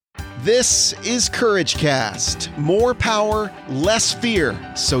This is Courage Cast. More power, less fear,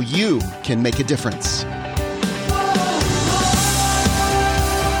 so you can make a difference.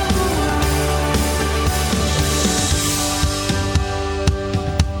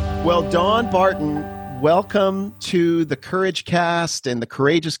 Well, Dawn Barton, welcome to the Courage Cast and the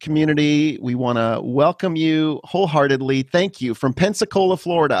Courageous community. We want to welcome you wholeheartedly. Thank you from Pensacola,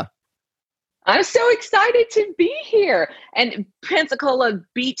 Florida. I'm so excited to be here. And Pensacola,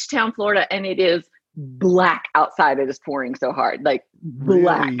 beach town, Florida, and it is black outside. It is pouring so hard, like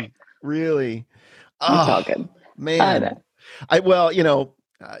black. Really? I'm talking. Man.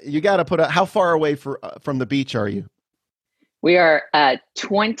 You got to put how far away from the beach are you? We are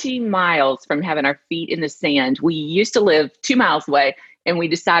 20 miles from having our feet in the sand. We used to live 2 miles away, and we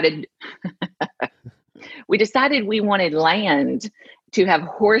decided we wanted land to have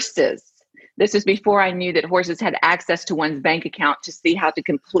horses. This is before I knew that horses had access to one's bank account to see how to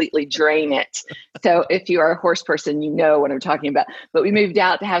completely drain it. So if you are a horse person, you know what I'm talking about. But we moved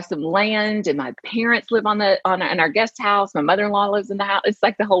out to have some land, and my parents live in our guest house. My mother-in-law lives in the house. It's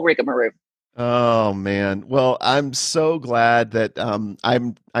like the whole rigmarole. Oh man. Well, I'm so glad that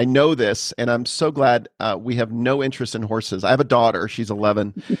I know this, and I'm so glad we have no interest in horses. I have a daughter, she's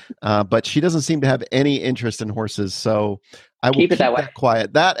 11, but she doesn't seem to have any interest in horses. So I will keep that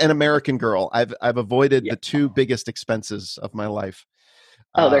quiet. That and American Girl. I've avoided the two biggest expenses of my life.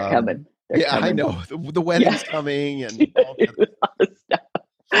 Oh, they're coming. Coming. I know. The wedding's coming and all that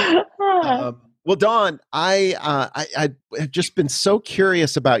stuff. Well, Dawn, I've just been so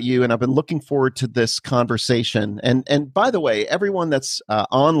curious about you, and I've been looking forward to this conversation. And by the way, everyone that's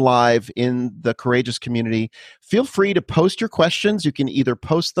on live in the Courageous community, feel free to post your questions. You can either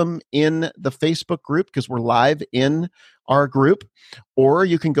post them in the Facebook group, because we're live in our group, or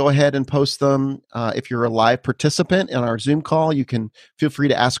you can go ahead and post them if you're a live participant in our Zoom call. You can feel free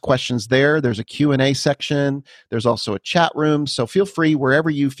to ask questions there. There's a Q&A section. There's also a chat room. So feel free, wherever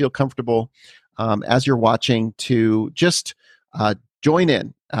you feel comfortable, as you're watching, to just join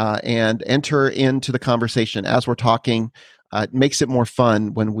in and enter into the conversation as we're talking. It makes it more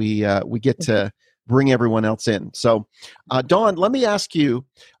fun when we get to bring everyone else in. So, Dawn, let me ask you,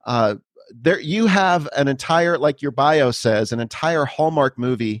 you have an entire, like your bio says, an entire Hallmark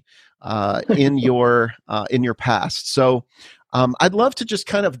movie in your past. So I'd love to just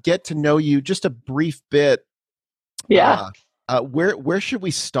kind of get to know you just a brief bit. Yeah. Where should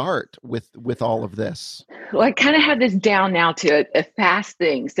we start with all of this? Well, I kind of have this down now to a fast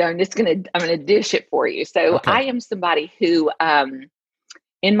thing, so I'm gonna dish it for you. So okay. I am somebody who,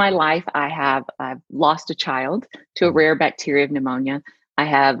 in my life, I've lost a child to a rare bacteria of pneumonia. I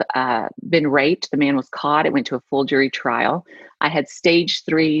have been raped. The man was caught. It went to a full jury trial. I had stage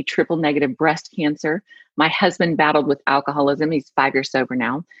 3 triple negative breast cancer. My husband battled with alcoholism. He's 5 years sober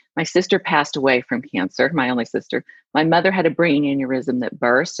now. My sister passed away from cancer, my only sister. My mother had a brain aneurysm that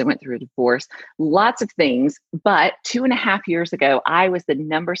burst and went through a divorce. Lots of things. But 2.5 years ago, I was the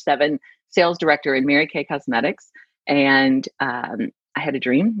number 7 sales director in Mary Kay Cosmetics. And I had a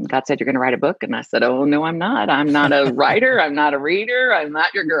dream. God said, "You're going to write a book." And I said, "Oh, no, I'm not. I'm not a writer. I'm not a reader. I'm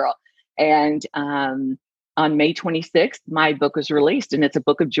not your girl." And on May 26th, my book was released, and it's a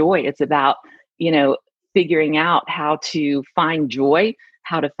book of joy. It's about, figuring out how to find joy,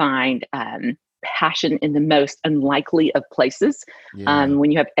 how to find passion in the most unlikely of places.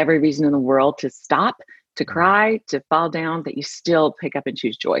 When you have every reason in the world to stop, to cry, to fall down, that you still pick up and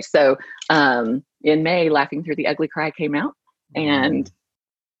choose joy. So in May, Laughing Through the Ugly Cry came out, and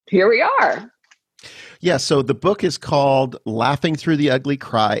here we are. Yeah, so the book is called Laughing Through the Ugly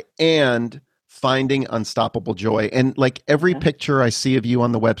Cry and Finding Unstoppable Joy. And like every picture I see of you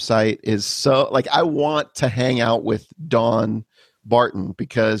on the website is so, like, I want to hang out with Dawn Barton,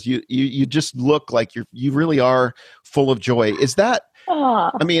 because you just look like you really are full of joy. Is that,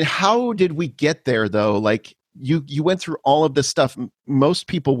 I mean, how did we get there though? Like you went through all of this stuff. Most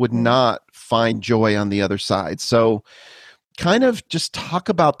people would not find joy on the other side. So kind of just talk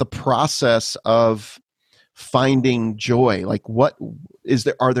about the process of finding joy. Like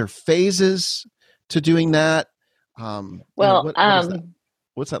are there phases to doing that?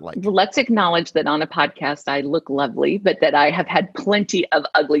 What's that like? Let's acknowledge that on a podcast, I look lovely, but that I have had plenty of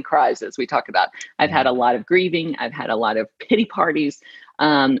ugly cries, as we talk about. I've had a lot of grieving. I've had a lot of pity parties.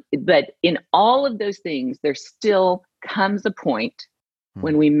 But in all of those things, there still comes a point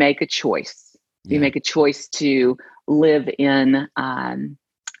when we make a choice. We make a choice to live in,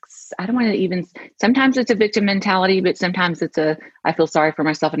 I don't want to even, sometimes it's a victim mentality, but sometimes it's I feel sorry for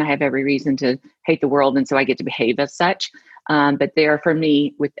myself and I have every reason to hate the world. And so I get to behave as such. But there, for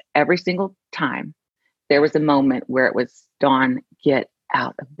me, with every single time, there was a moment where it was, Dawn, get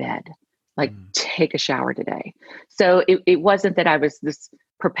out of bed, like take a shower today. So it wasn't that I was this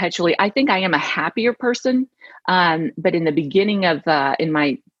perpetually, I think I am a happier person. But in the beginning of, in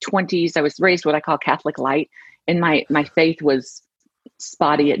my 20s, I was raised what I call Catholic light, and my faith was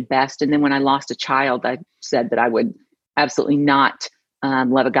spotty at best. And then when I lost a child, I said that I would absolutely not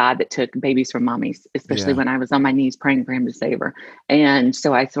love a God that took babies from mommies, especially when I was on my knees praying for him to save her. And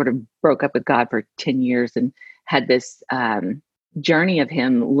so I sort of broke up with God for 10 years and had this journey of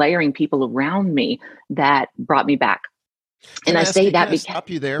him layering people around me that brought me back. Can I stop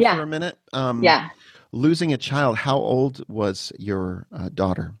you there for a minute? Losing a child, how old was your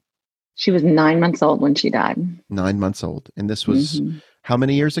daughter? She was 9 months old when she died. 9 months old. And this was how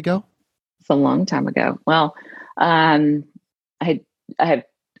many years ago? It's a long time ago. Well, I have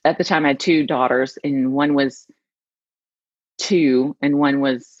at the time I had two daughters, and one was 2 and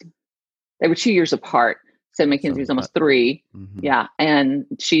they were 2 years apart. So Mackenzie was almost 3. Yeah. And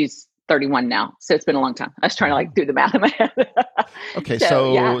she's 31 now. So it's been a long time. I was trying to like do the math in my head. Okay.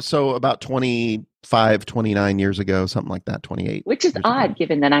 So about 25, 29 years ago, something like that, 28. Which is odd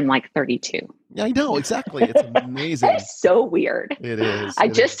given that I'm like 32. Yeah, I know. Exactly. It's amazing. It's so weird. It is. I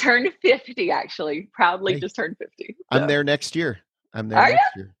just turned 50, actually. Proudly just turned 50. So. I'm there next year. Next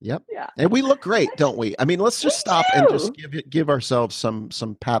year. Yep. Yeah. And we look great, don't we? I mean, let's just stop and just give ourselves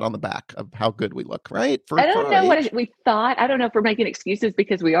some pat on the back of how good we look, right? I don't know what we thought. I don't know if we're making excuses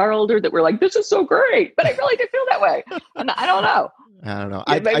because we are older that we're like, this is so great, but I really did feel that way. I don't know. I don't know.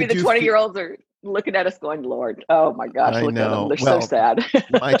 Maybe the 20-year-olds are looking at us going, Lord, oh my gosh, look at them. They're so sad.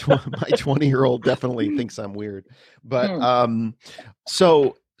 my 20-year-old definitely thinks I'm weird. But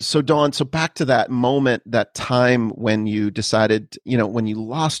So Dawn, so back to that moment, that time when you decided, when you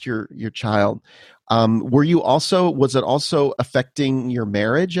lost your child, was it also affecting your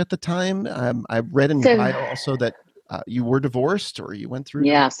marriage at the time? I read in your Bible also that you were divorced, or you went through.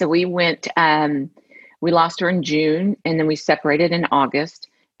 Yeah. So we went, we lost her in June, and then we separated in August.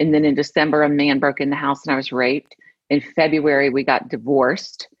 And then in December, a man broke in the house and I was raped. In February, we got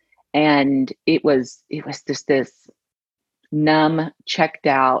divorced, and it was just this numb, checked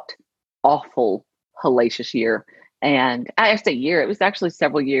out, awful, hellacious year. And I say year, it was actually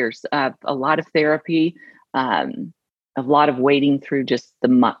several years of a lot of therapy, a lot of wading through just the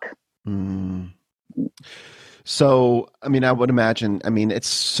muck. So, I mean, I would imagine, it's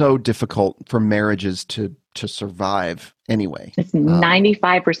so difficult for marriages to survive anyway. It's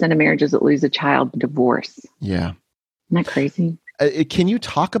 95% of marriages that lose a child divorce. Yeah. Isn't that crazy? Can you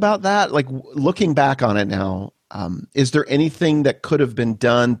talk about that? Like, looking back on it now, is there anything that could have been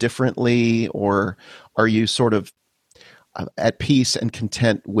done differently, or are you sort of at peace and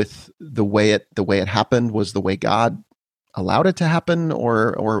content with the way it happened? Was the way God allowed it to happen,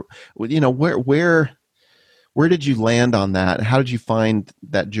 or where did you land on that? How did you find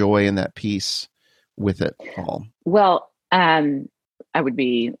that joy and that peace with it all? Well,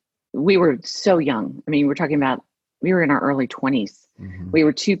 we were so young. I mean, we're talking about, we were in our early 20s. We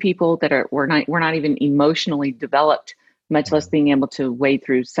were two people that were not even emotionally developed, much less being able to wade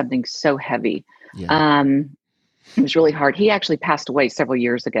through something so heavy. Yeah. It was really hard. He actually passed away several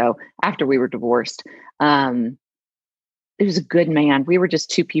years ago after we were divorced. He was a good man. We were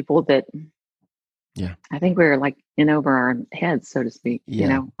just two people that, I think we were like in over our heads, so to speak,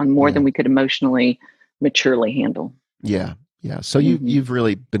 on more than we could emotionally, maturely handle. Yeah. Yeah. So you've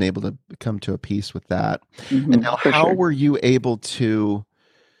really been able to come to a peace with that. And now how were you able to,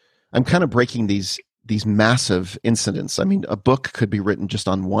 I'm kind of breaking these massive incidents. I mean, a book could be written just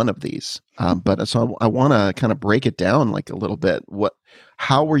on one of these. But so I want to kind of break it down like a little bit.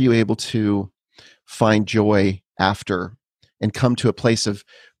 How were you able to find joy after and come to a place of,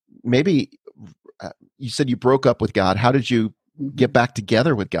 maybe you said you broke up with God. How did you get back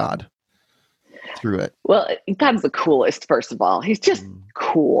together with God through it? Well, God's the coolest, first of all. He's just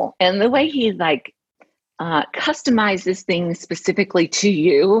cool. And the way he customizes things specifically to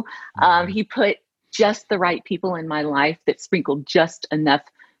you, he put just the right people in my life that sprinkled just enough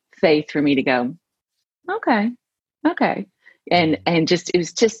faith for me to go, okay. And just, it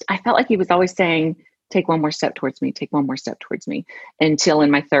was just, I felt like he was always saying, take one more step towards me, take one more step towards me, until in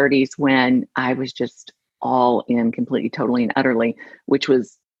my 30s when I was just all in completely, totally, and utterly, which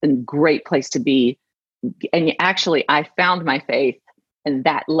was a great place to be. And actually, I found my faith and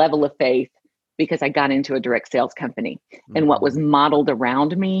that level of faith because I got into a direct sales company, and what was modeled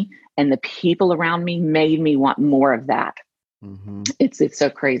around me and the people around me made me want more of that. It's so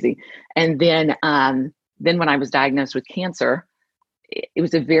crazy. And then when I was diagnosed with cancer, it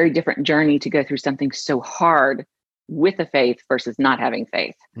was a very different journey to go through something so hard with a faith versus not having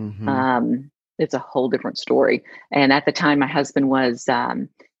faith. it's a whole different story. And at the time, my husband was,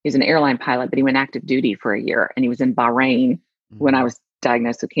 he's an airline pilot, but he went active duty for a year, and he was in Bahrain when I was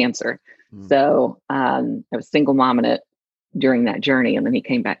diagnosed with cancer. So I was single mom in it during that journey. And then he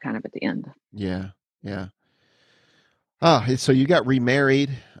came back kind of at the end. Yeah. Yeah. So you got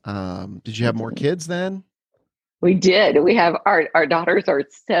remarried. Did you have more kids then? We did. We have our daughters are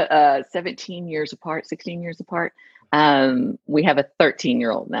 17 years apart, 16 years apart. We have a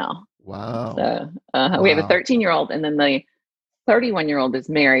 13-year-old now. Wow. So Wow. We have a 13-year-old, and then the 31-year-old is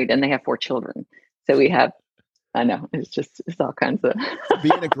married, and they have 4 children. So we have, I know, it's all kinds of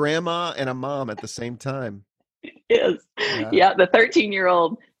being a grandma and a mom at the same time. Yes. Yeah. The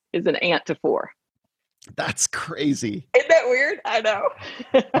 13-year-old is an aunt to 4. That's crazy. Isn't that weird? I know.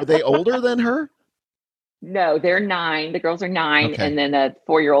 Are they older than her? No, they're 9. The girls are 9, okay. And then a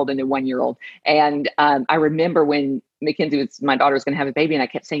 4-year-old and a 1-year-old. And I remember when Mackenzie my daughter was going to have a baby, and I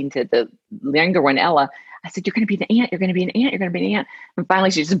kept saying to the younger one, Ella, I said, "You're going to be an aunt. You're going to be an aunt. You're going to be an aunt." And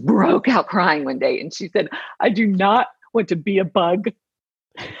finally, she just broke out crying one day, and she said, "I do not want to be a bug."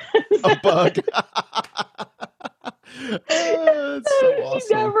 A bug. That's so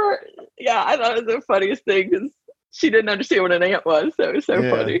awesome. I thought it was the funniest thing because she didn't understand what an aunt was. So it was so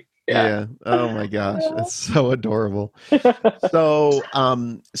funny. Yeah. Oh my gosh, that's so adorable. So,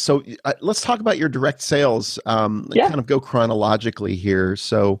 let's talk about your direct sales. Kind of go chronologically here.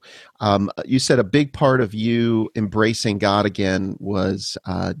 So, you said a big part of you embracing God again was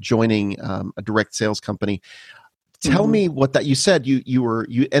joining a direct sales company. Tell me what that you said.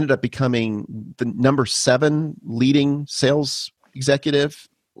 You ended up becoming the number 7 leading sales executive,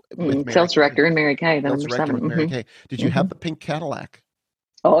 sales director in Mary Kay. Sales director with Mary Kay. Did you have the pink Cadillac?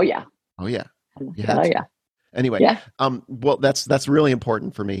 Oh yeah. Oh yeah. Yeah. Anyway, well, that's really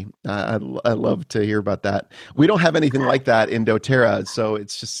important for me. I love to hear about that. We don't have anything like that in doTERRA, so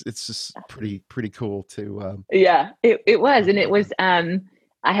it's just pretty cool to. It was, and it was. I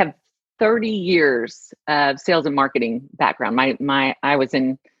have 30 years of sales and marketing background. I was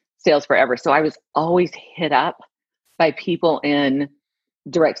in sales forever, so I was always hit up by people in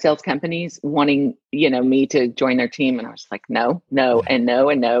direct sales companies wanting, me to join their team. And I was like, no, and no,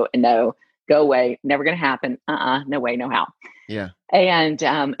 and no, and no, go away. Never going to happen. No way, no how. Yeah. And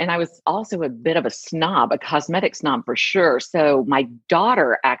I was also a bit of a snob, a cosmetic snob for sure. So my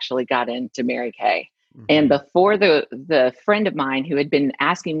daughter actually got into Mary Kay. Mm-hmm. And before the friend of mine who had been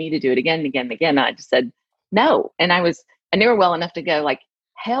asking me to do it again and again and again, I just said no. And I knew her well enough to go like,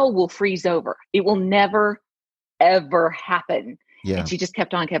 hell will freeze over. It will never, ever happen. Yeah. And she just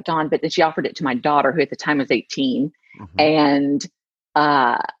kept on. But then she offered it to my daughter, who at the time was 18. Mm-hmm. And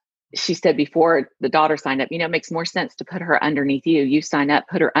she said before the daughter signed up, it makes more sense to put her underneath you. You sign up,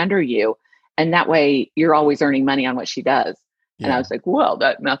 put her under you. And that way you're always earning money on what she does. Yeah. And I was like, well,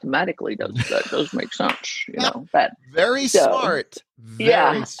 that mathematically does make sense, But very smart.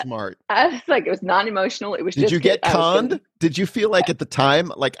 Very smart. I was like, it was non-emotional. It was Did you get conned? Did you feel like at the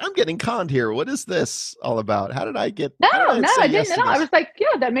time, like, I'm getting conned here? What is this all about? How did I get? No, I didn't at all. I was like,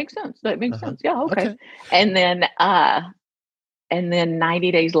 yeah, that makes sense. That makes sense. Yeah, okay. And then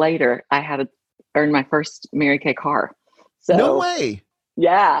 90 days later, I had to earn my first Mary Kay car. So no way.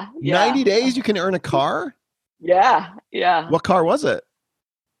 Yeah. 90 days, you can earn a car. Yeah. What car was it?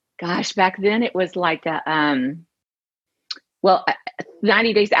 Gosh, back then it was like 90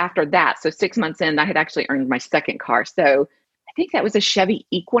 days after that. So 6 months in, I had actually earned my second car. So I think that was a Chevy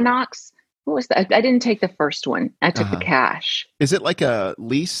Equinox. What was that? I didn't take the first one. I took the cash. Is it like a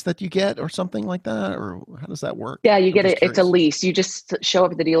lease that you get or something like that? Or how does that work? Yeah, you get it. It's a lease. You just show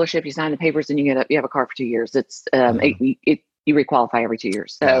up at the dealership, you sign the papers, and you have a car for 2 years. It's you requalify every 2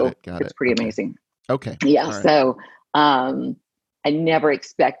 years. So it's pretty amazing. Okay. Yeah. Right. So I never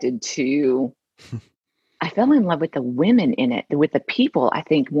expected to. I fell in love with the women in it, with the people. I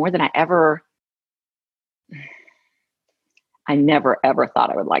think more than I never ever thought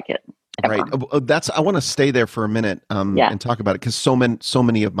I would like it. Ever. Right. I want to stay there for a minute and talk about it because so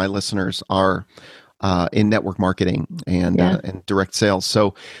many of my listeners are in network marketing and direct sales.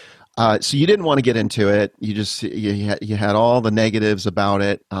 So you didn't want to get into it. You just you had all the negatives about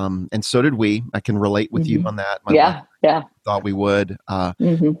it, and so did we. I can relate with you on that. My wife thought we would.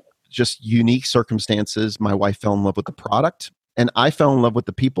 Just unique circumstances. My wife fell in love with the product, and I fell in love with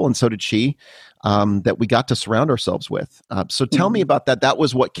the people, and so did she. That we got to surround ourselves with. So tell me about that. That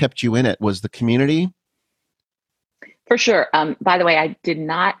was what kept you in it. Was the community? For sure. By the way, I did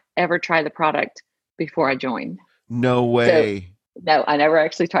not ever try the product before I joined. No way. No, I never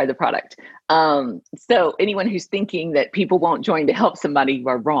actually tried the product. So anyone who's thinking that people won't join to help somebody, you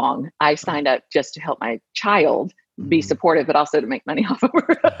are wrong. I signed up just to help my child be supportive, but also to make money off of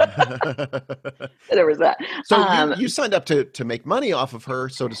her. There was that. So you signed up to make money off of her,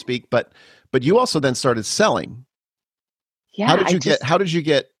 so to speak, but you also then started selling. Yeah.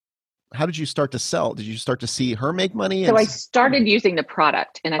 How did you start to sell? Did you start to see her make money? So I started using the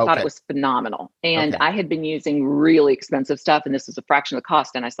product and I thought it was phenomenal. And I had been using really expensive stuff and this was a fraction of the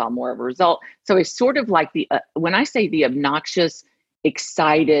cost and I saw more of a result. So it's sort of like when I say the obnoxious,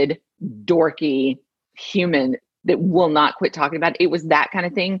 excited, dorky human that will not quit talking about it, it was that kind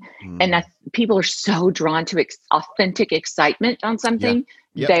of thing. And people are so drawn to authentic excitement on something.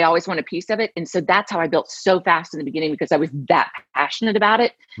 Yep. They always want a piece of it. And so that's how I built so fast in the beginning because I was that passionate about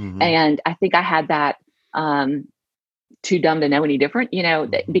it. And I think I had that too dumb to know any different,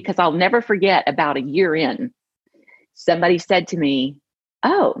 because I'll never forget about a year in, somebody said to me,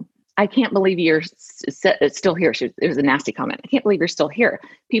 "Oh, I can't believe you're still here." It was a nasty comment. "I can't believe you're still here.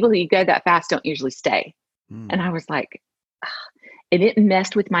 People who go that fast don't usually stay." And I was like, and it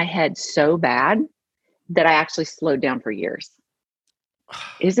messed with my head so bad that I actually slowed down for years.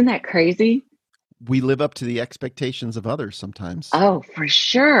 Isn't that crazy? We live up to the expectations of others sometimes. Oh, for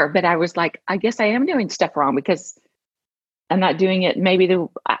sure. But I was like, I guess I am doing stuff wrong because I'm not doing it. Maybe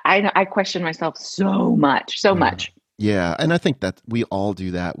I question myself so much. Yeah. And I think that we all do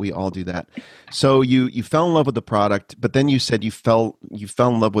that. So you fell in love with the product, but then you said you fell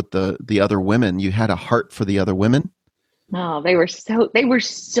in love with the other women. You had a heart for the other women. Oh, they were so, it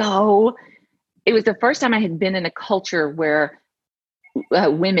was the first time I had been in a culture where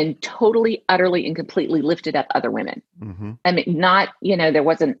women totally, utterly, and completely lifted up other women. I mean, not, there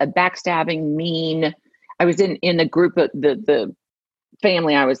wasn't a backstabbing, mean. I was in a group of the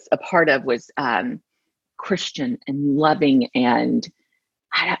family I was a part of was Christian and loving. And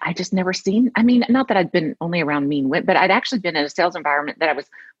I just never seen, I mean, not that I'd been only around mean women, but I'd actually been in a sales environment that I was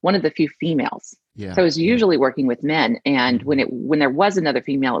one of the few females. Yeah. So I was usually working with men. And when there was another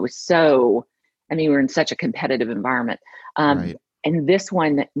female, it was so, I mean, we were in such a competitive environment. Right. And this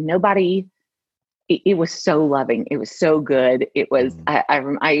one, nobody, it was so loving. It was so good. It was,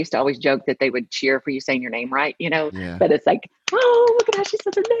 I used to always joke that they would cheer for you saying your name right, but it's like, oh, look at how she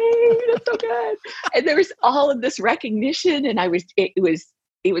said her name. That's so good. And there was all of this recognition. And it was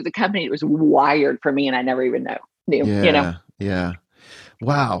a company that was wired for me and I never even knew. Yeah.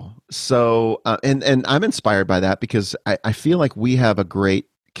 Wow. So, and I'm inspired by that because I feel like we have a great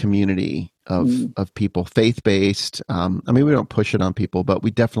community of people, faith-based. I mean, we don't push it on people, but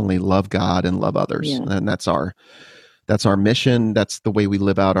we definitely love God and love others. Yeah. And that's our mission. That's the way we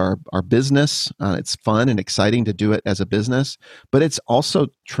live out our business. It's fun and exciting to do it as a business, but it's also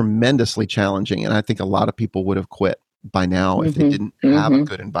tremendously challenging. And I think a lot of people would have quit by now if they didn't have a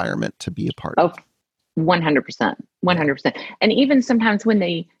good environment to be a part of. 100%. And even sometimes when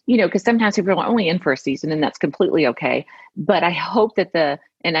they, because sometimes people are only in for a season and that's completely okay. But I hope that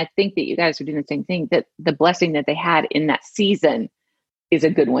and I think that you guys are doing the same thing, that the blessing that they had in that season is a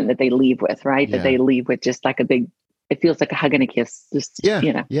good one that they leave with, right? Yeah. That they leave with just like it feels like a hug and a kiss. Just,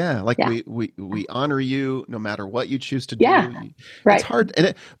 Yeah. Like we honor you no matter what you choose to do. Right. It's hard.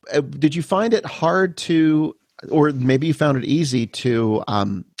 And did you find it hard to, or maybe you found it easy to,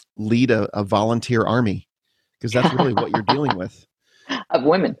 lead a volunteer army? Because that's really what you're dealing with. Of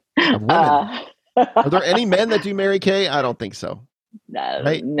women. Are there any men that do Mary Kay? I don't think so. No,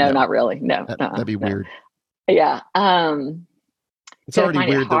 right? No, not really. No. That'd be weird. Yeah. It's already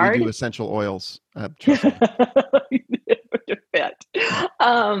weird that we do essential oils. Did I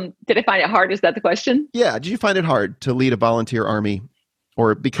find it hard? Is that the question? Yeah. Did you find it hard to lead a volunteer army?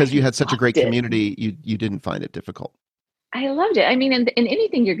 Or because you had such a great community, you didn't find it difficult? I loved it. I mean, in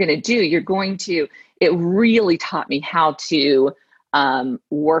anything you're going to do, it really taught me how to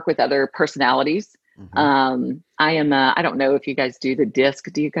work with other personalities. I don't know if you guys do the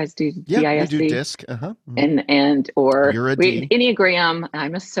DISC. Do you guys do DISC? Yeah, we do DISC. Or you're a D. Enneagram.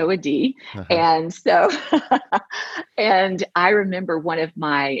 I'm a D. And so, and I remember one of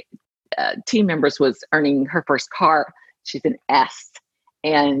my team members was earning her first car. She's an S.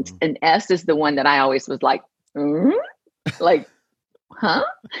 And an S is the one that I always was like, like, huh?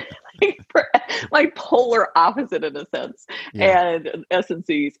 Like polar opposite in a sense. And S and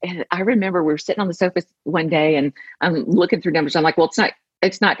C's. And I remember we were sitting on the sofa one day and I'm looking through numbers. I'm like, well,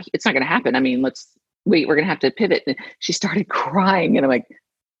 it's not going to happen. I mean, we're going to have to pivot. And she started crying and I'm like,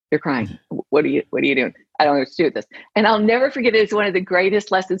 you're crying. What are you doing? I don't know what to do with this. And I'll never forget it. It's one of the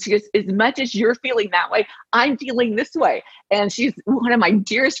greatest lessons. She goes, as much as you're feeling that way, I'm feeling this way. And she's one of my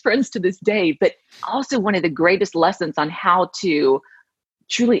dearest friends to this day, but also one of the greatest lessons on how to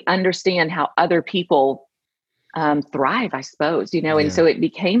truly understand how other people thrive, I suppose, and so it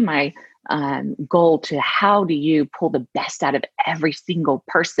became my goal to how do you pull the best out of every single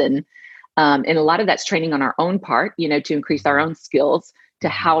person. And a lot of that's training on our own part, to increase our own skills, to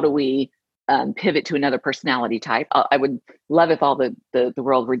how do we pivot to another personality type. I would love if all the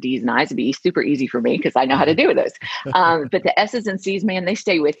world were D's and I's. It'd be super easy for me because I know how to do those. But the S's and C's, man, they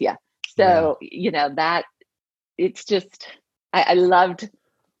stay with you. So, that it's just, I loved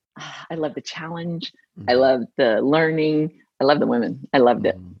the challenge. I loved the learning. I love the women. I loved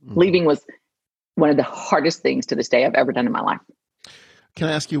it. Leaving was one of the hardest things to this day I've ever done in my life. Can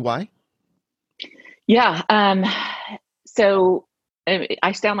I ask you why? Yeah. So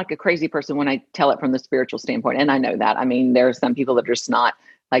I sound like a crazy person when I tell it from the spiritual standpoint. And I know that. I mean, there are some people that are just not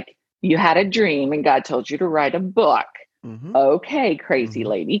like, you had a dream and God told you to write a book. Okay, crazy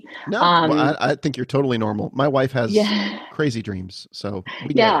lady. No, I think you're totally normal. My wife has crazy dreams. So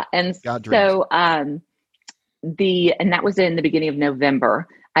and God so and that was in the beginning of November.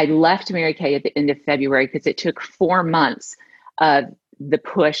 I left Mary Kay at the end of February because it took 4 months of the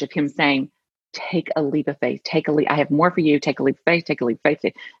push of him saying, take a leap of faith, take a leap. I have more for you. Take a leap of faith, take a leap of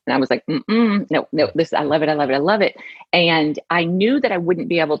faith. And I was like, no, this, I love it. I love it. I love it. And I knew that I wouldn't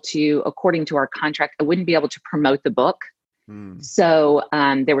be able to, according to our contract, I wouldn't be able to promote the book. So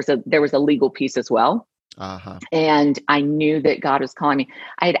there was a legal piece as well. And I knew that God was calling me.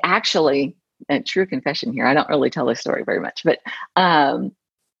 I had actually, true confession here, I don't really tell this story very much, but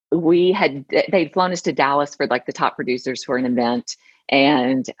they'd flown us to Dallas for like the top producers for an event.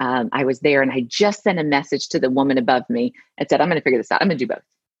 And I was there and I just sent a message to the woman above me and said, I'm going to figure this out. I'm going to do both.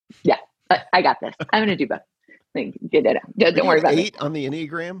 Yeah, I got this. I'm going to do both. Get it out. Don't worry about it. 8 on the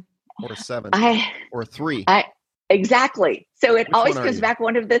Enneagram or 7 or 3? Exactly. So it always comes back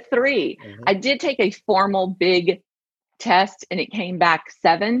one of the 3. I did take a formal big test and it came back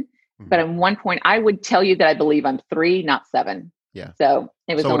 7. But at one point I would tell you that I believe I'm 3, not 7. Yeah. So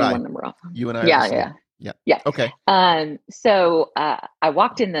it was only one number off. You and I. Yeah. Okay. So I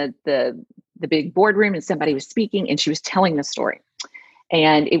walked in the big boardroom and somebody was speaking and she was telling the story.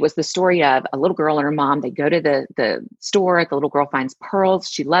 And it was the story of a little girl and her mom. They go to the store. The little girl finds pearls.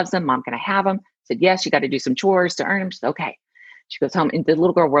 She loves them. Mom, can I have them? Said, yes, you got to do some chores to earn them. She said, okay. She goes home and the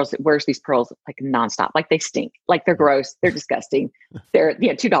little girl wears these pearls like nonstop. Like they stink, like they're gross. They're disgusting. They're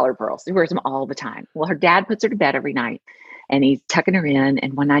 $2 pearls. She wears them all the time. Well, her dad puts her to bed every night and he's tucking her in.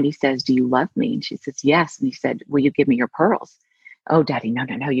 And one night he says, do you love me? And she says, yes. And he said, will you give me your pearls? Oh, Daddy, no.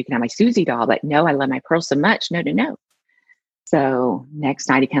 You can have my Susie doll, but no, I love my pearls so much. No. So next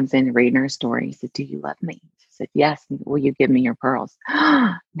night he comes in reading her story. He said, do you love me? She said, yes. Will you give me your pearls?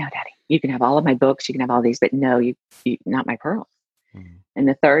 No, Daddy, you can have all of my books. You can have all these, but no, you not my pearls. And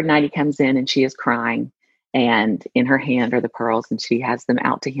the third night he comes in and she is crying and in her hand are the pearls and she has them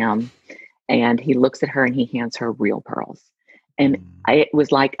out to him. And he looks at her and he hands her real pearls. And it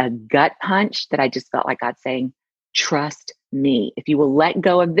was like a gut punch that I just felt like God saying, trust me. If you will let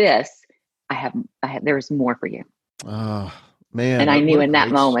go of this, there's more for you. Oh, man. And I knew in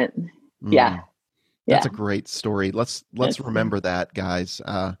that moment. Yeah. That's a great story. Let's remember that, guys.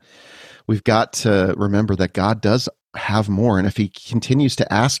 We've got to remember that God does have more. And if he continues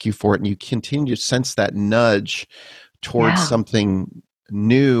to ask you for it and you continue to sense that nudge towards something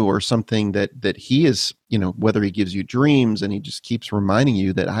new or something that he is, whether he gives you dreams and he just keeps reminding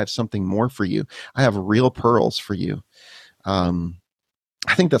you that I have something more for you. I have real pearls for you. I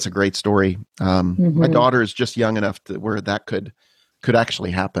think that's a great story. My daughter is just young enough where that could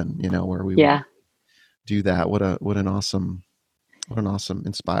actually happen, where we would do that. What an awesome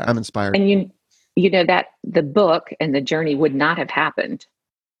inspire. I'm inspired. And you know that the book and the journey would not have happened.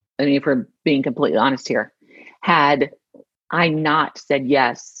 I mean, if we're being completely honest here, had I not said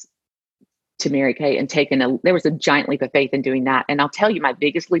yes to Mary Kay and there was a giant leap of faith in doing that. And I'll tell you, my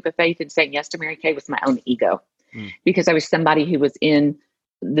biggest leap of faith in saying yes to Mary Kay was my own ego, because I was somebody who was in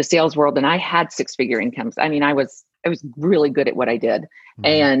the sales world and I had 6-figure incomes. I mean, I was really good at what I did.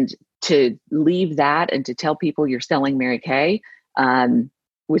 And to leave that and to tell people you're selling Mary Kay,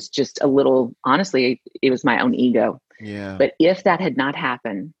 was just a little, honestly, it was my own ego. Yeah. But if that had not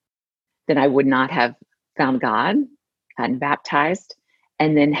happened, then I would not have found God, gotten baptized,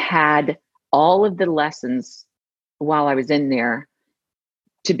 and then had all of the lessons while I was in there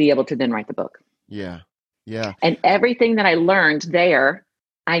to be able to then write the book. Yeah. Yeah. And everything that I learned there,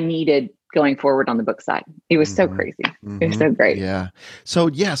 I needed going forward on the book side. It was so crazy. It was so great. Yeah.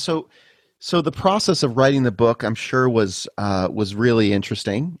 So the process of writing the book, I'm sure was really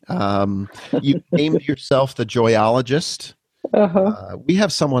interesting. You named yourself the Joyologist. We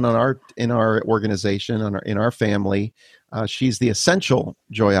have someone in our organization, in our family. She's the Essential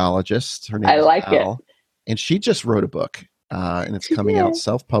Joyologist. Her name is Al, and she just wrote a book. and it's coming out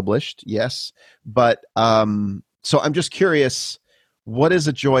self-published. Yes. But so I'm just curious, what is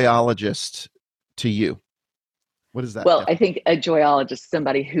a joyologist to you? What is that? Well, I think a joyologist is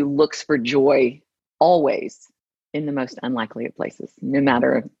somebody who looks for joy always in the most unlikely of places, no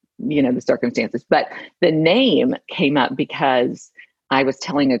matter, the circumstances. But the name came up because I was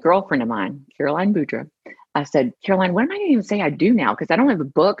telling a girlfriend of mine, Caroline Boudreaux, I said, Caroline, what am I going to even say I do now? Because I don't have a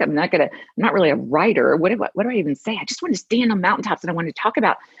book. I'm not really a writer. What do I even say? I just want to stand on mountaintops and I want to talk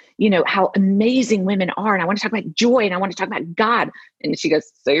about, how amazing women are. And I want to talk about joy and I want to talk about God. And she goes,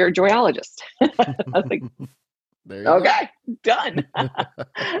 so you're a joyologist. I was like, okay, done.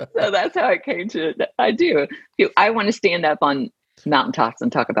 So that's how it came to it. I want to stand up on mountaintops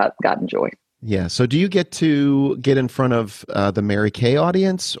and talk about God and joy. Yeah. So do you get to get in front of the Mary Kay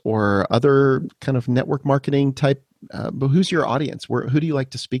audience or other kind of network marketing type? But who's your audience? Who do you like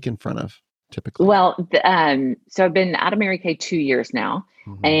to speak in front of typically? Well, so I've been out of Mary Kay 2 years now,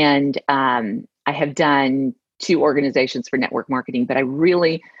 and I have done 2 organizations for network marketing, but I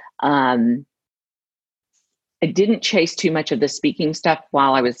really, I didn't chase too much of the speaking stuff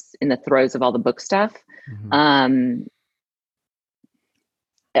while I was in the throes of all the book stuff.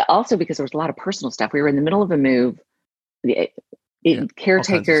 Also because there was a lot of personal stuff. We were in the middle of a move,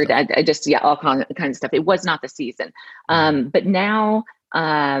 caretaker, all kinds of stuff. It was not the season. But now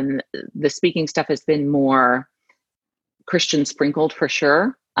the speaking stuff has been more Christian sprinkled for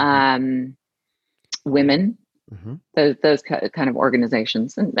sure. Women, those kind of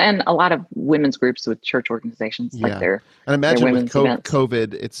organizations, and a lot of women's groups with church organizations like their. And imagine with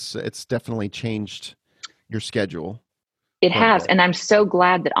COVID, it's definitely changed your schedule. It has. And I'm so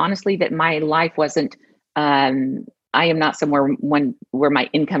glad that honestly, that my life wasn't, I am not somewhere where my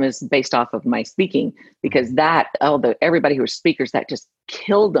income is based off of my speaking, because everybody who was speakers, that just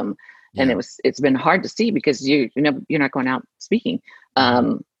killed them. Yeah. And it's been hard to see because you're not going out speaking.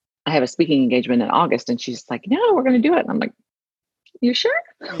 I have a speaking engagement in August and she's like, no, we're going to do it. And I'm like, you sure?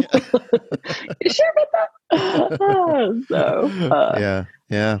 Yeah. You sure about that?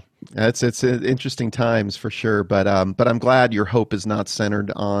 Yeah. It's interesting times for sure, but I'm glad your hope is not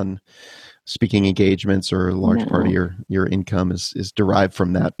centered on speaking engagements, or a large part of your income is derived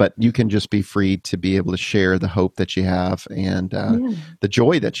from that. But you can just be free to be able to share the hope that you have and the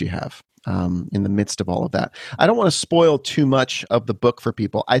joy that you have in the midst of all of that. I don't want to spoil too much of the book for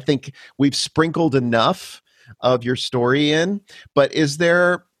people. I think we've sprinkled enough of your story in, but is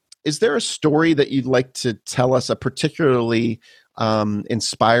there a story that you'd like to tell us, a particularly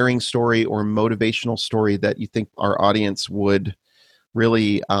inspiring story or motivational story that you think our audience would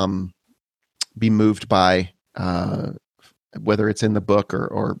really be moved by, whether it's in the book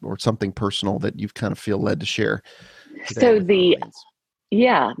or something personal that you kind of feel led to share? So the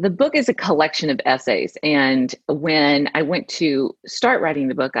book is a collection of essays. And when I went to start writing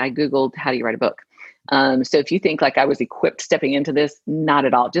the book, I Googled, how do you write a book? So if you think like I was equipped stepping into this, not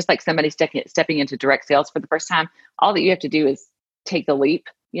at all. Just like somebody stepping into direct sales for the first time, all that you have to do is take the leap,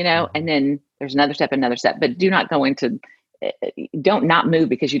 and then there's another step, but do not go into, don't not move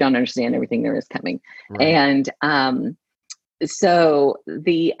because you don't understand everything there is coming. Right. And so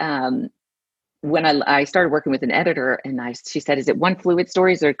when I started working with an editor, and she said, is it one fluid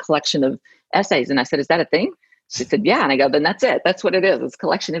stories or a collection of essays? And I said, is that a thing? She said, yeah. And I go, then that's it. That's what it is. It's a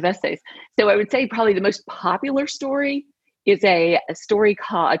collection of essays. So I would say probably the most popular story is a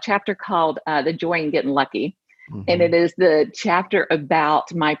chapter called The Joy in Getting Lucky. And it is the chapter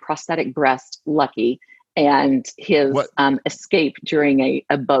about my prosthetic breast, Lucky, and his escape during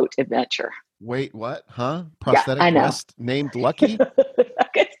a boat adventure. Wait, what? Huh? Prosthetic breast named Lucky?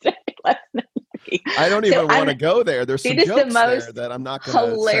 I don't even want to go there. There's some jokes there that I'm not going to say.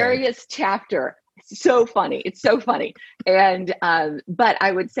 Hilarious chapter. It's so funny. And, but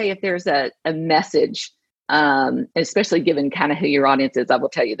I would say if there's a message, especially given kind of who your audience is, I will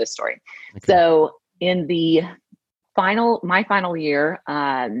tell you this story. Okay. So in my final year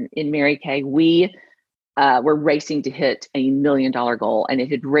in Mary Kay, we were racing to hit $1 million goal, and it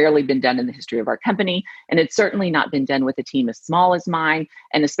had rarely been done in the history of our company. And it's certainly not been done with a team as small as mine,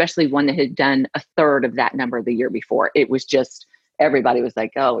 and especially one that had done a third of that number the year before. It was just, everybody was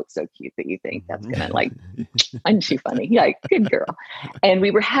like, oh, it's so cute that you think that's going to isn't she funny? Yeah, good girl. And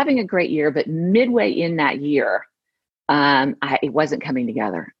we were having a great year, but midway in that year, it wasn't coming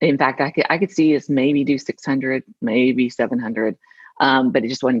together. In fact, I could see us maybe do 600, maybe 700, but it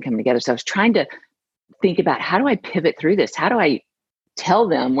just wasn't coming together. So I was trying to think about, how do I pivot through this? How do I tell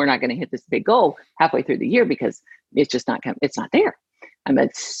them we're not going to hit this big goal halfway through the year because it's just not it's not there. I'm a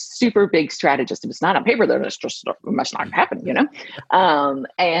super big strategist. If it's not on paper, then it's just, it must not happen,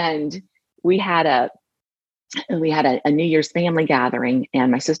 And we had And we had a New Year's family gathering,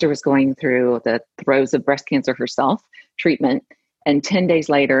 and my sister was going through the throes of breast cancer herself, treatment. And 10 days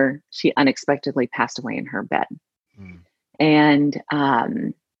later, she unexpectedly passed away in her bed. Mm. And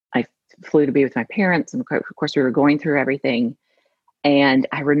I flew to be with my parents. And of course, we were going through everything. And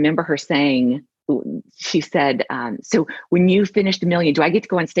I remember her saying, she said, so when you finish the million, do I get to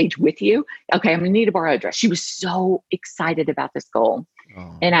go on stage with you? Okay, I'm going to need to borrow a dress. She was so excited about this goal.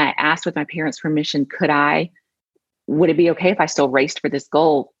 Oh. And I asked with my parents' permission, would it be okay if I still raced for this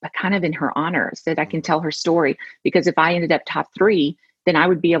goal, but kind of in her honor, so that I can tell her story? Because if I ended up top 3, then I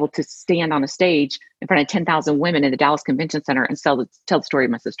would be able to stand on a stage in front of 10,000 women in the Dallas Convention Center and tell the story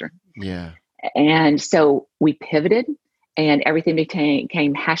of my sister. Yeah. And so we pivoted, and everything became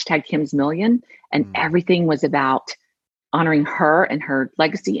 #Kim's Million. And everything was about honoring her and her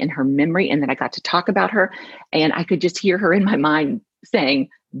legacy and her memory. And then I got to talk about her, and I could just hear her in my mind saying,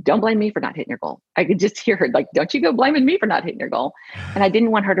 don't blame me for not hitting your goal. I could just hear her like, don't you go blaming me for not hitting your goal. And I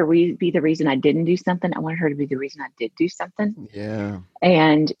didn't want her to be the reason I didn't do something. I wanted her to be the reason I did do something. Yeah.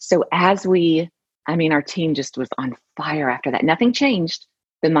 And so our team just was on fire after that. Nothing changed.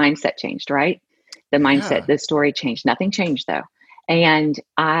 The mindset changed, right? The mindset, the story changed. Nothing changed though. And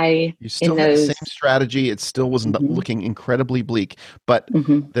you still had the same strategy. It still wasn't looking incredibly bleak, but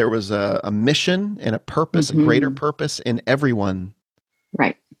there was a mission and a purpose, a greater purpose in everyone.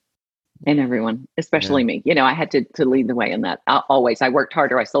 Right. And everyone, especially me. I had to lead the way in that. I worked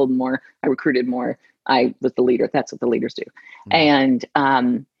harder. I sold more. I recruited more. I was the leader. That's what the leaders do. And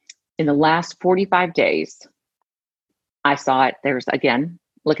in the last 45 days, I saw it. There's, again,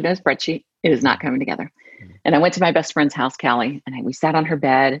 looking at a spreadsheet, it is not coming together. And I went to my best friend's house, Callie, and we sat on her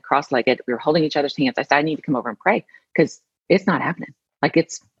bed, cross-legged. We were holding each other's hands. I said, I need to come over and pray because it's not happening. Like,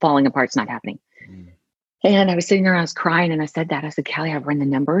 it's falling apart. It's not happening. And I was sitting there, I was crying, and I said, Callie, I've run the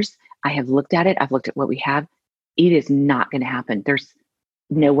numbers. I have looked at it. I've looked at what we have. It is not going to happen. There's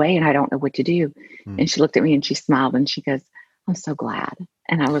no way, and I don't know what to do. And she looked at me and she smiled and she goes, I'm so glad.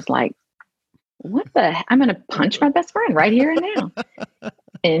 And I was like, I'm going to punch my best friend right here and now.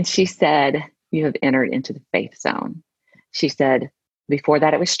 And she said, you have entered into the faith zone. She said, before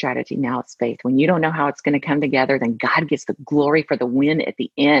that, it was strategy. Now it's faith. When you don't know how it's going to come together, then God gets the glory for the win at the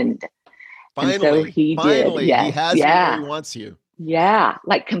end. Finally, and so he did. Yes, he has you where he wants you. Yeah,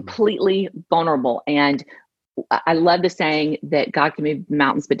 like completely vulnerable. And I love the saying that God can move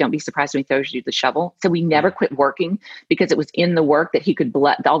mountains, but don't be surprised when he throws you the shovel. So we never quit working because it was in the work that he could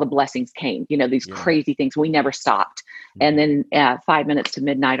all the blessings came, these crazy things. We never stopped. And then 5 minutes to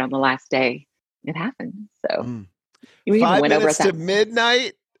midnight on the last day, it happened. So we 5 minutes to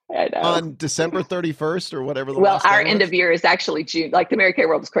midnight on December 31st or whatever. Our end of year is actually June. Like the Mary Kay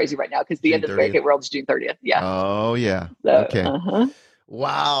world is crazy right now because the end of the Mary Kay world is June 30th. Yeah. Oh yeah. So, okay.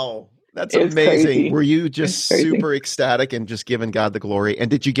 Wow. That's amazing. Crazy. Were you just super ecstatic and just giving God the glory? And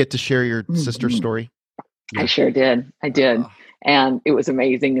did you get to share your sister's story? Yeah. I sure did. I did. And it was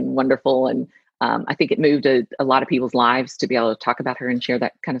amazing and wonderful. And I think it moved a lot of people's lives to be able to talk about her and share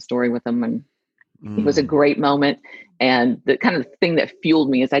that kind of story with them. And it was a great moment. And the kind of thing that fueled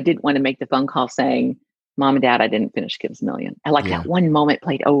me is I didn't want to make the phone call saying, Mom and Dad, I didn't finish Kim's Million. I that one moment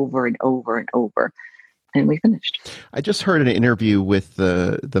played over and over and over. And we finished. I just heard an interview with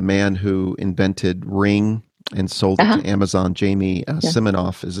the man who invented Ring and sold it to Amazon. Jamie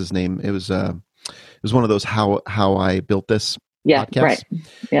Siminoff is his name. It was one of those how I built this podcasts. Right.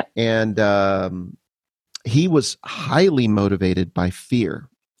 Yeah. And he was highly motivated by fear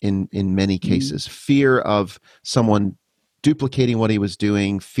in many cases. Fear of someone duplicating what he was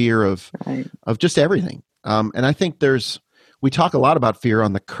doing, fear of just everything. And I think we talk a lot about fear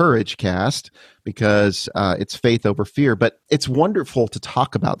on the Courage Cast because it's faith over fear, but it's wonderful to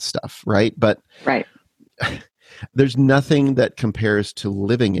talk about stuff, right? But there's nothing that compares to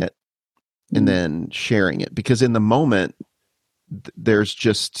living it and then sharing it, because in the moment there's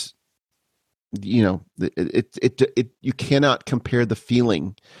just, you cannot compare the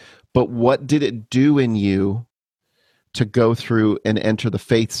feeling. But what did it do in you to go through and enter the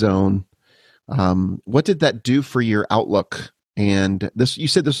faith zone? What did that do for your outlook? And you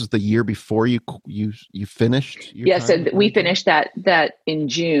said this was the year before you finished. So we finished that in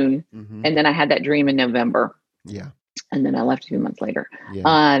June, and then I had that dream in November. Yeah, and then I left a few months later.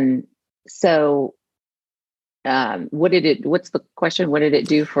 Yeah. So, what's the question? What did it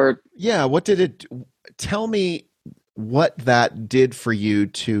do for? Yeah, what did it? Tell me what that did for you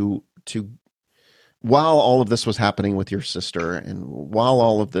to while all of this was happening with your sister and while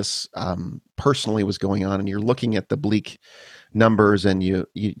all of this personally was going on and you're looking at the bleak numbers, and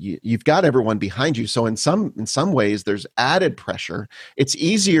you've got everyone behind you. So in some ways, there's added pressure. It's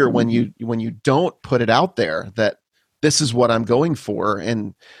easier when you don't put it out there that this is what I'm going for,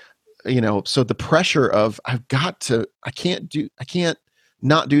 and so the pressure of I can't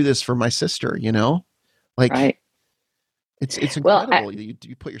not do this for my sister. Like right. It's incredible.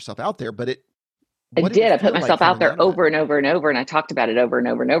 You put yourself out there, but I put myself out there over and over and over, and I talked about it over and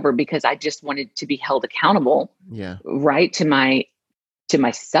over and over because I just wanted to be held accountable. Yeah. Right to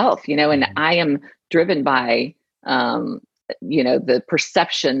myself, and I am driven by, the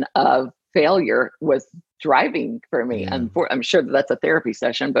perception of failure was driving for me. Yeah. I'm sure that's a therapy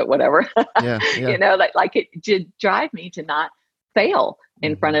session, but whatever. Yeah. Like it did drive me to not fail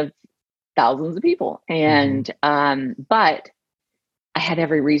in front of thousands of people. And, but I had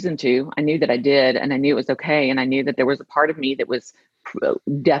every reason to. I knew that I did, and I knew it was okay. And I knew that there was a part of me that was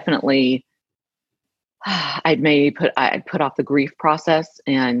definitely, I'd put off the grief process,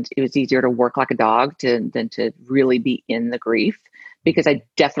 and it was easier to work like a dog than to really be in the grief, because I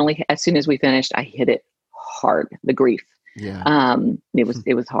definitely, as soon as we finished, I hit it hard, the grief. Yeah.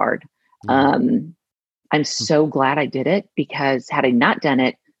 It was hard. Yeah. I'm so glad I did it, because had I not done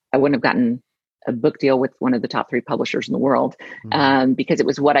it, I wouldn't have gotten a book deal with one of the top 3 publishers in the world, because it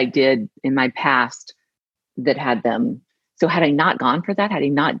was what I did in my past that had them. So had I not gone for that, had I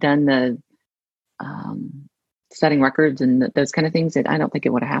not done the setting records and those kind of things, I don't think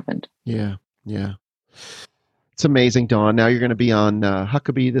it would have happened. Yeah. Yeah. It's amazing, Dawn. Now you're going to be on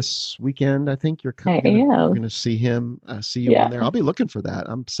Huckabee this weekend. I think you're going to see him, see you on there. I'll be looking for that.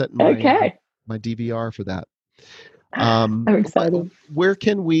 I'm setting my DVR for that. I'm excited. Where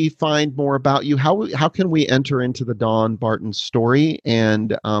can we find more about you? How can we enter into the Dawn Barton story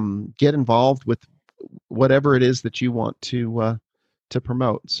and get involved with whatever it is that you want to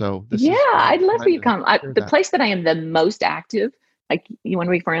promote? So I'd love for you to come. The place that I am the most active, like you want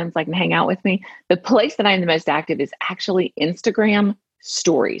to be friends, like and hang out with me. The place that I am the most active is actually Instagram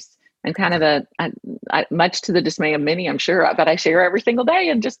stories. I'm kind of much to the dismay of many, I'm sure, but I share every single day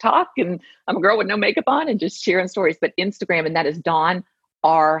and just talk. And I'm a girl with no makeup on and just sharing stories. But Instagram, and that is Dawn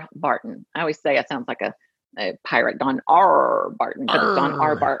R. Barton. I always say it sounds like a pirate, Dawn R. Barton, but it's Dawn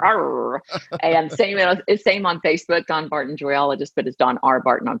R. Barton. And same on Facebook, Dawn Barton Joyologist, but it's Dawn R.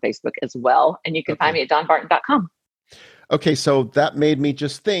 Barton on Facebook as well. And you can find me at dawnbarton.com. Okay, so that made me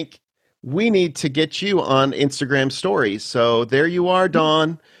just think we need to get you on Instagram stories. So there you are,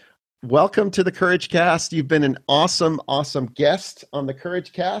 Dawn. Welcome to the Courage Cast. You've been an awesome, awesome guest on the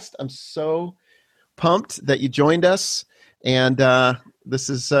Courage Cast. I'm so pumped that you joined us, and this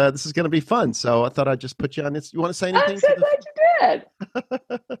is going to be fun. So I thought I'd just put you on this. You want to say anything? I'm so glad you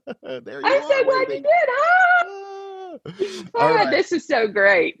did. There you I'm are, so glad baby. You did. All right. This is so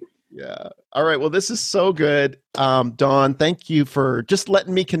great. Yeah. All right. Well, this is so good. Dawn, thank you for just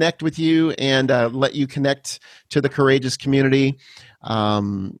letting me connect with you and let you connect to the courageous community.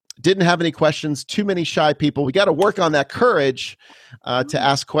 Didn't have any questions, too many shy people. We got to work on that courage to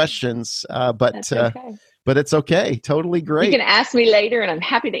ask questions, but it's okay. Totally great. You can ask me later and I'm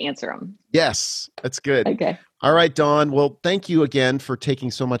happy to answer them. Yes, that's good. Okay. All right, Dawn. Well, thank you again for taking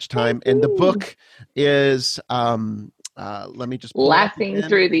so much time. And the book is, let me just Laughing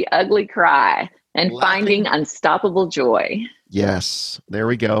Through the Ugly Cry and Finding Unstoppable Joy. Yes, there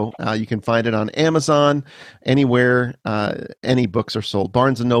we go. You can find it on Amazon, anywhere any books are sold.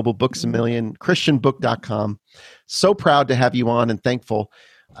 Barnes & Noble, Books A Million, christianbook.com. So proud to have you on and thankful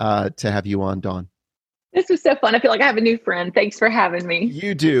to have you on, Dawn. This was so fun. I feel like I have a new friend. Thanks for having me.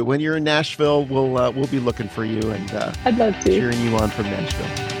 You do. When you're in Nashville, we'll be looking for you and I'd love to. Cheering you on from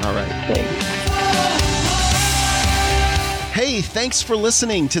Nashville. All right. Thanks. Hey, thanks for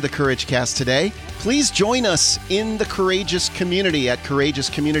listening to the Courage Cast today. Please join us in the Courageous Community at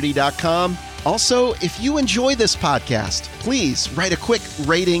courageouscommunity.com. Also, if you enjoy this podcast, please write a quick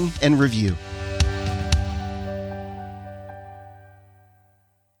rating and review.